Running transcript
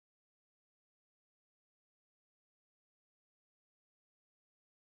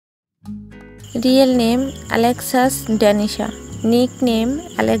Real name Alexus Danisha. Nickname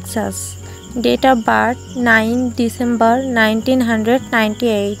Alexus. Date of birth 9 December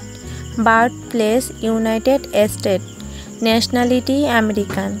 1998. Birthplace United States. Nationality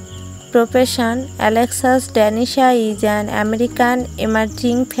American. Profession Alexus Danisha is an American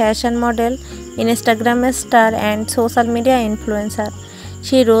emerging fashion model, Instagram star, and social media influencer.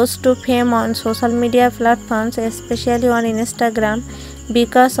 She rose to fame on social media platforms, especially on Instagram,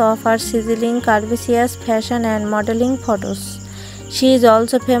 because of her sizzling, curvaceous fashion and modeling photos. She is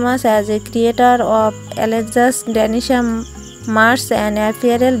also famous as a creator of Alexus Danisha Mars, an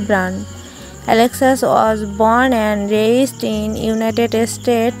apparel brand. Alexus was born and raised in United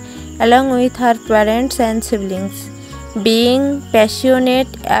States along with her parents and siblings. Being passionate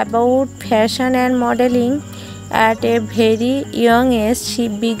about fashion and modeling, at a very young age, she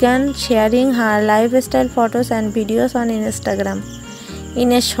began sharing her lifestyle photos and videos on Instagram.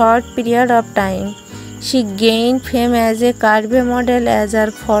 In a short period of time, she gained fame as a curvy model as her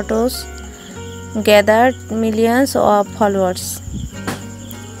photos gathered millions of followers.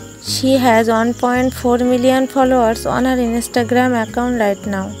 She has 1.4 million followers on her Instagram account right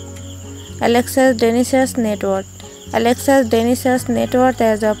now. Alexus Danisha's net worth. Alexus Danisha's net worth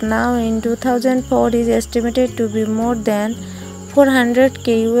as of now in 2004 is estimated to be more than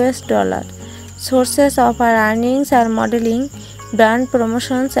 $400k US. Sources of her earnings are modeling, brand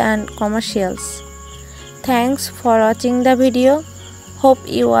promotions, and commercials. Thanks for watching the video. Hope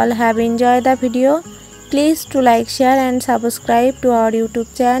you all have enjoyed the video. Please to like, share, and subscribe to our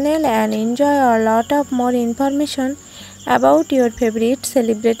YouTube channel and enjoy a lot of more information about your favorite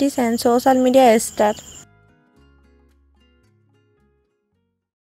celebrities and social media stars.